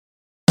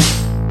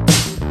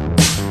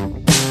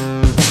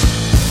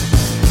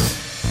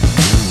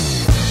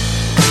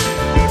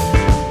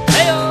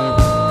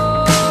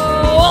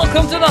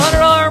Welcome to the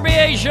 $100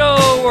 MBA Show,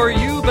 where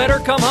you better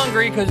come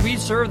hungry because we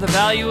serve the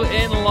value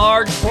in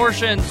large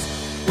portions.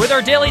 With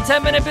our daily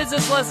 10-minute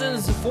business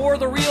lessons for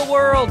the real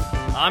world,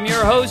 I'm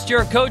your host,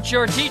 your coach,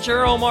 your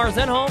teacher, Omar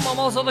Zenholm. I'm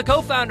also the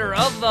co-founder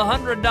of the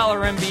 $100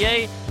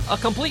 MBA, a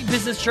complete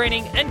business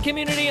training and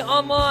community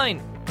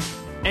online.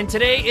 And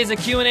today is a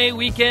Q&A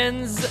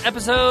Weekends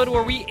episode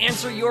where we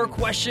answer your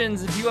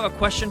questions. If you have a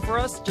question for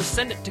us, just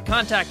send it to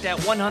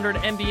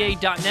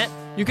contact@100mba.net.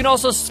 You can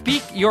also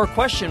speak your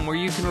question where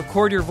you can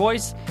record your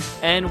voice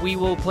and we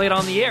will play it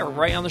on the air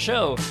right on the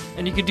show.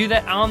 And you can do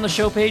that on the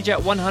show page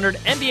at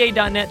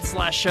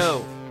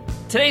 100mba.net/show.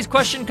 Today's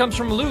question comes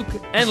from Luke,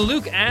 and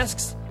Luke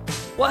asks,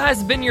 what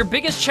has been your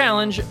biggest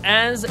challenge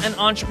as an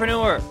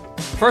entrepreneur?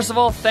 First of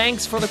all,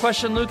 thanks for the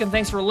question, Luke, and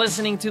thanks for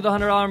listening to the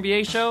 $100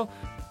 MBA Show.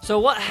 So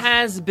what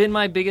has been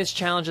my biggest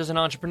challenge as an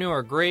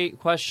entrepreneur? Great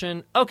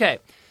question. Okay,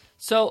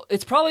 so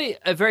it's probably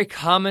a very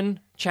common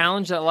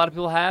challenge that a lot of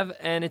people have,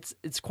 and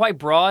it's quite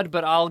broad,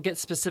 but I'll get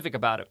specific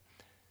about it.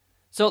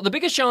 So the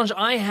biggest challenge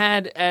I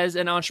had as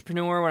an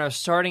entrepreneur when I was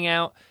starting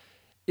out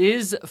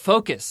is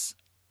focus.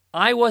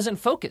 I wasn't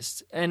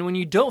focused, and when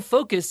you don't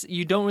focus,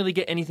 you don't really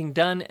get anything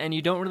done, and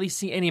you don't really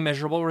see any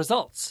measurable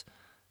results.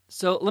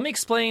 So let me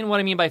explain what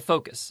I mean by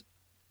focus.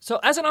 So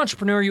as an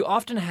entrepreneur, you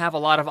often have a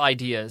lot of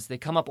ideas. They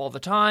come up all the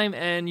time,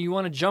 and you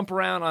want to jump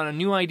around on a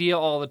new idea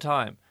all the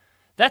time.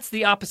 That's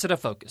the opposite of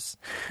focus.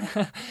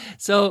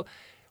 So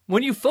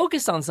when you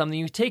focus on something,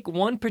 you take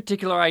one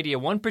particular idea,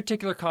 one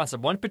particular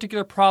concept, one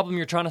particular problem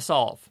you're trying to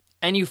solve,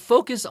 and you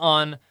focus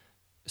on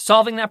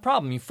solving that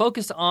problem. You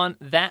focus on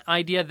that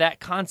idea, that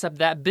concept,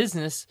 that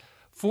business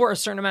for a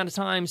certain amount of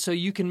time so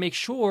you can make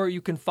sure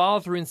you can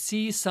follow through and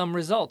see some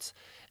results.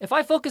 If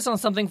I focus on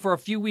something for a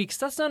few weeks,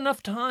 that's not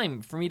enough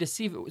time for me to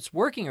see if it's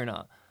working or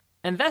not.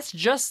 And that's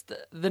just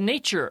the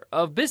nature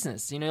of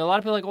business. You know, a lot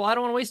of people are like, well, I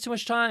don't want to waste too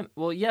much time.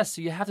 Well, yes,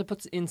 so you have to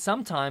put in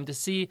some time to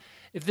see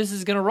if this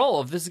is going to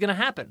roll, if this is going to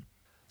happen.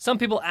 Some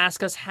people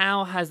ask us,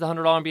 how has the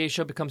 $100 MBA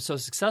Show become so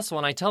successful?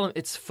 And I tell them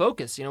it's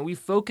focus. You know, we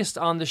focused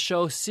on the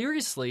show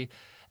seriously.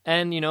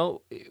 And, you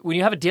know, when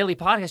you have a daily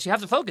podcast, you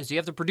have to focus. You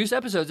have to produce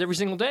episodes every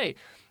single day.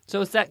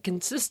 So it's that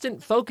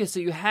consistent focus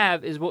that you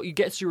have is what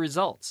gets you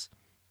results.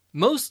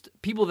 Most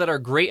people that are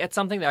great at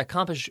something, that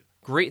accomplish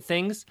great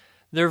things,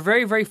 they're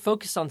very, very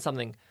focused on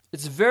something.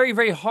 It's very,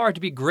 very hard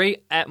to be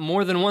great at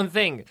more than one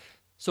thing.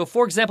 So,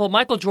 for example,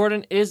 Michael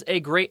Jordan is a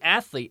great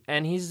athlete,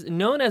 and he's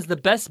known as the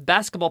best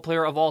basketball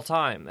player of all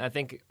time. I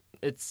think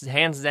it's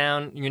hands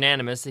down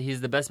unanimous that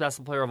he's the best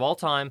basketball player of all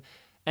time,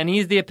 and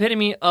he's the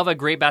epitome of a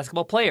great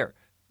basketball player.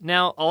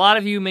 Now, a lot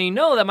of you may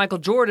know that Michael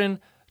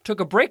Jordan took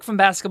a break from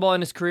basketball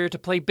in his career to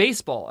play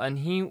baseball, and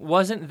he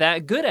wasn't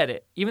that good at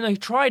it, even though he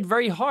tried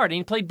very hard, and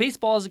he played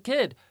baseball as a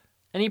kid.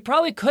 And he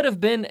probably could have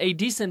been a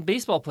decent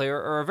baseball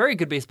player or a very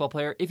good baseball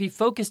player if he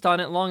focused on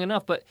it long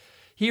enough. But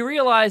he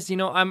realized, you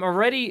know, I've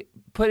already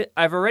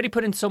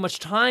put in so much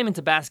time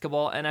into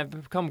basketball and I've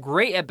become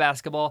great at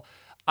basketball.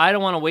 I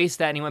don't want to waste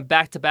that. And he went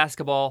back to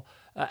basketball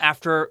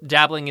after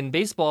dabbling in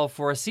baseball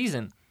for a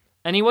season.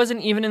 And he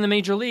wasn't even in the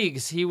major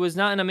leagues. He was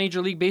not in a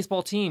major league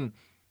baseball team.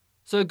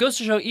 So it goes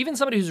to show even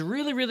somebody who's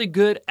really, really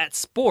good at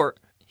sport,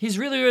 he's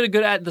really, really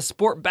good at the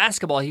sport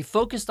basketball. He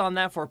focused on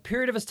that for a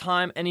period of his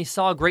time and he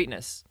saw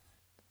greatness.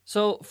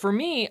 So for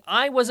me,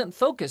 I wasn't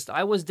focused.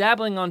 I was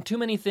dabbling on too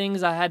many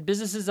things. I had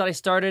businesses that I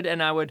started,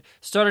 and I would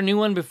start a new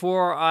one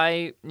before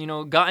I,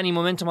 got any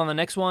momentum on the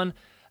next one.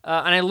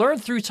 And I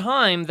learned through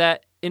time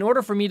that in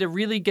order for me to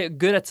really get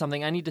good at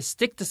something, I need to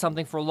stick to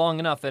something for long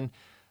enough. And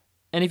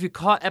if you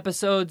caught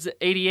episodes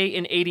 88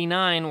 and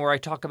 89, where I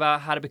talk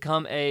about how to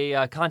become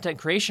a content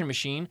creation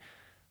machine,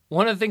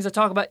 one of the things I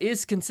talk about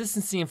is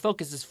consistency and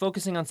focus, is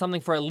focusing on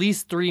something for at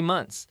least 3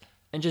 months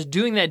and just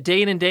doing that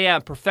day in and day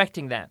out,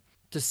 perfecting that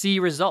to see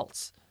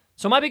results.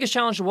 So my biggest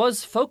challenge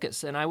was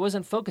focus, and I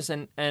wasn't focused.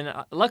 And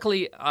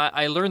luckily,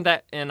 I learned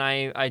that, and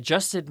I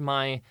adjusted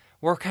my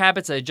work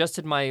habits. I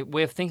adjusted my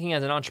way of thinking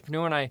as an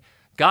entrepreneur, and I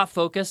got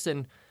focused,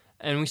 and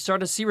we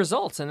started to see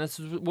results. And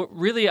this is what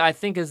really I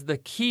think is the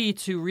key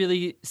to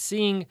really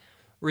seeing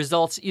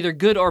results, either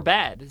good or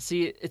bad.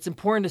 See, it's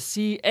important to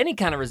see any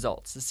kind of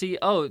results, to see,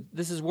 oh,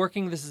 this is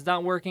working, this is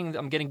not working,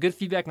 I'm getting good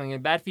feedback, I'm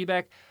getting bad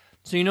feedback,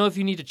 so you know if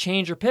you need to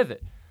change or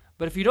pivot.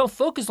 But if you don't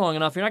focus long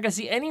enough, you're not going to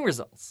see any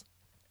results.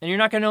 And you're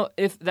not going to know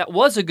if that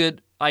was a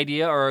good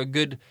idea or a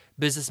good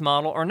business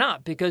model or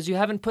not, because you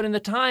haven't put in the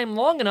time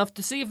long enough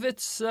to see if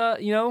it's,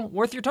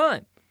 worth your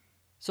time.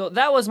 So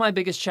that was my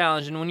biggest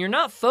challenge. And when you're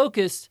not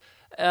focused,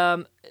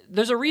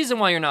 there's a reason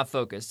why you're not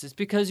focused. It's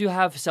because you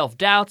have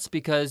self-doubts,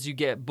 because you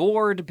get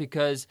bored,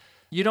 because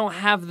you don't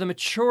have the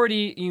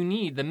maturity you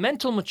need, the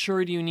mental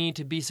maturity you need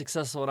to be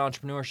successful in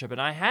entrepreneurship.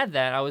 And I had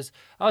that. I was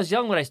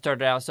young when I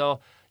started out. So,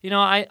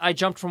 I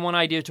jumped from one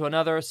idea to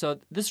another. So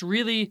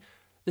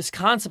this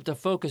concept of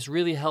focus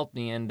really helped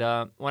me. And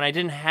when I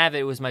didn't have it,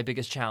 it was my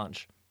biggest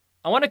challenge.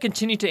 I want to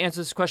continue to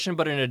answer this question,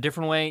 but in a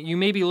different way. You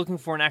may be looking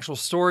for an actual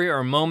story or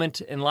a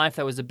moment in life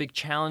that was a big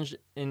challenge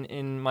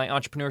in my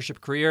entrepreneurship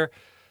career.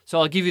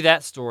 So I'll give you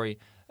that story.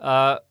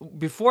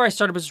 Before I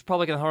started Business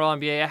Republic and $100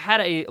 MBA, I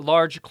had a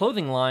large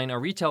clothing line, a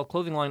retail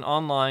clothing line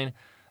online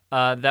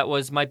that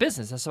was my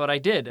business. That's what I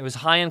did. It was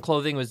high-end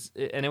clothing,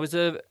 and it was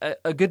a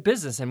good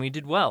business, and we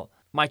did well.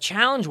 My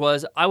challenge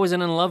was I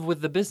wasn't in love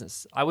with the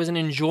business. I wasn't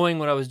enjoying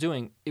what I was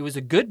doing. It was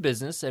a good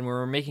business, and we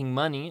were making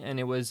money, and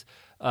it was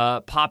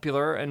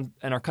popular, and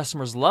our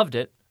customers loved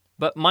it.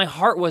 But my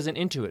heart wasn't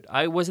into it.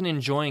 I wasn't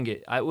enjoying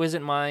it. It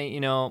wasn't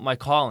my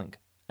calling.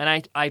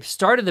 And I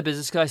started the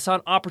business because I saw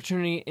an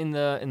opportunity in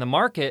the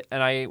market,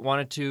 and I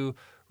wanted to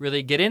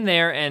really get in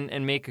there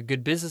and make a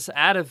good business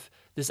out of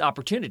this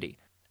opportunity,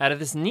 out of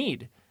this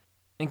need.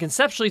 And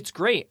conceptually, it's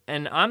great.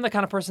 And I'm the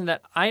kind of person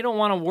that I don't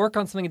want to work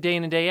on something day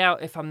in and day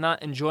out if I'm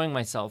not enjoying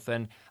myself.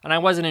 And I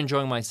wasn't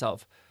enjoying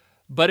myself.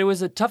 But it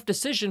was a tough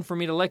decision for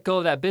me to let go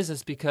of that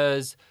business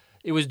because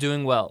it was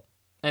doing well.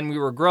 And we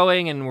were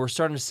growing, and we're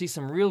starting to see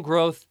some real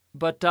growth.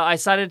 But I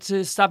decided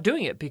to stop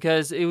doing it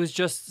because it was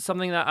just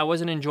something that I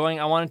wasn't enjoying.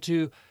 I wanted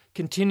to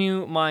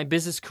continue my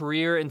business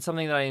career in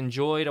something that I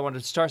enjoyed. I wanted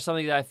to start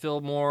something that I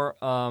feel more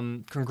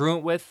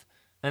congruent with.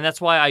 And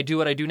that's why I do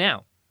what I do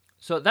now.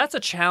 So that's a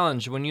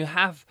challenge when you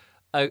have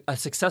a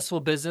successful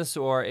business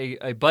or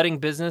a budding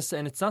business,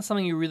 and it's not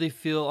something you really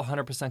feel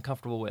 100%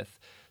 comfortable with,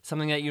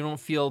 something that you don't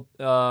feel,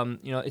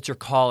 it's your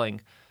calling,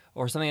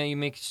 or something that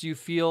makes you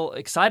feel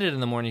excited in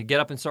the morning to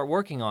get up and start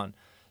working on.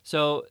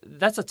 So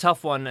that's a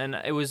tough one, and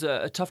it was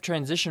a tough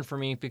transition for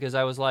me because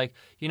I was like,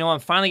 I'm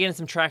finally getting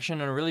some traction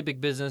in a really big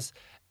business,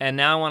 and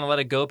now I want to let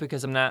it go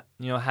because I'm not,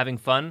 having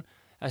fun.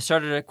 I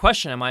started to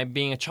question, am I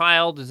being a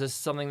child? Is this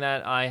something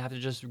that I have to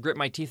just grit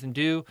my teeth and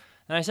do?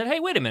 And I said, hey,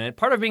 wait a minute.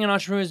 Part of being an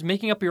entrepreneur is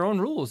making up your own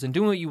rules and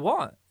doing what you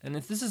want. And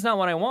if this is not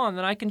what I want,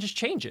 then I can just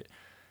change it.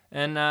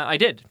 And I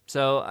did.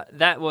 So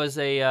that was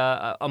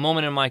a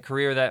moment in my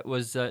career that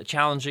was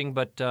challenging,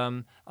 but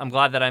I'm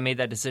glad that I made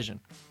that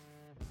decision.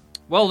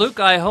 Well, Luke,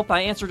 I hope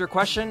I answered your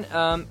question.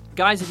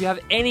 Guys, if you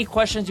have any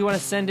questions you want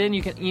to send in,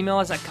 you can email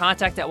us at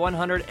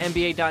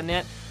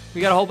contact@100mba.net.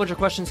 We got a whole bunch of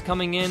questions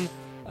coming in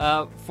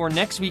for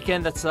next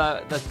weekend. That's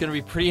going to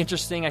be pretty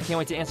interesting. I can't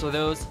wait to answer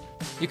those.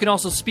 You can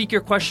also speak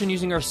your question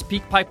using our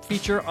SpeakPipe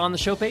feature on the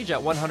show page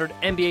at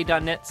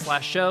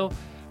 100mba.net/show.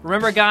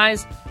 Remember,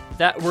 guys,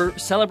 that we're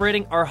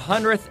celebrating our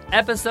 100th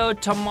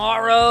episode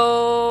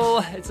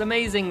tomorrow. It's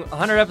amazing.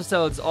 100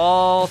 episodes.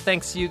 All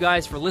thanks to you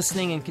guys for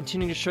listening and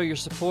continuing to show your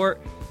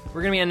support.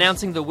 We're going to be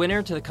announcing the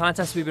winner to the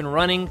contest we've been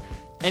running.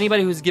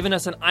 Anybody who's given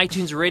us an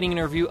iTunes rating and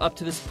review up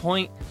to this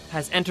point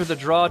has entered the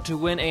draw to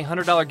win a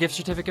 $100 gift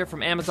certificate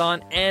from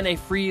Amazon and a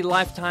free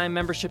lifetime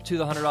membership to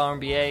the $100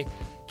 MBA.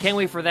 Can't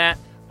wait for that.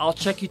 I'll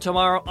check you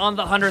tomorrow on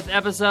the 100th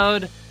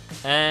episode.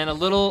 And a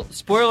little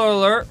spoiler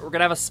alert, we're going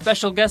to have a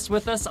special guest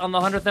with us on the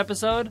 100th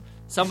episode.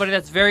 Somebody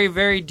that's very,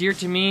 very dear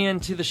to me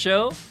and to the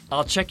show.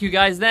 I'll check you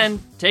guys then.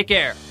 Take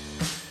care.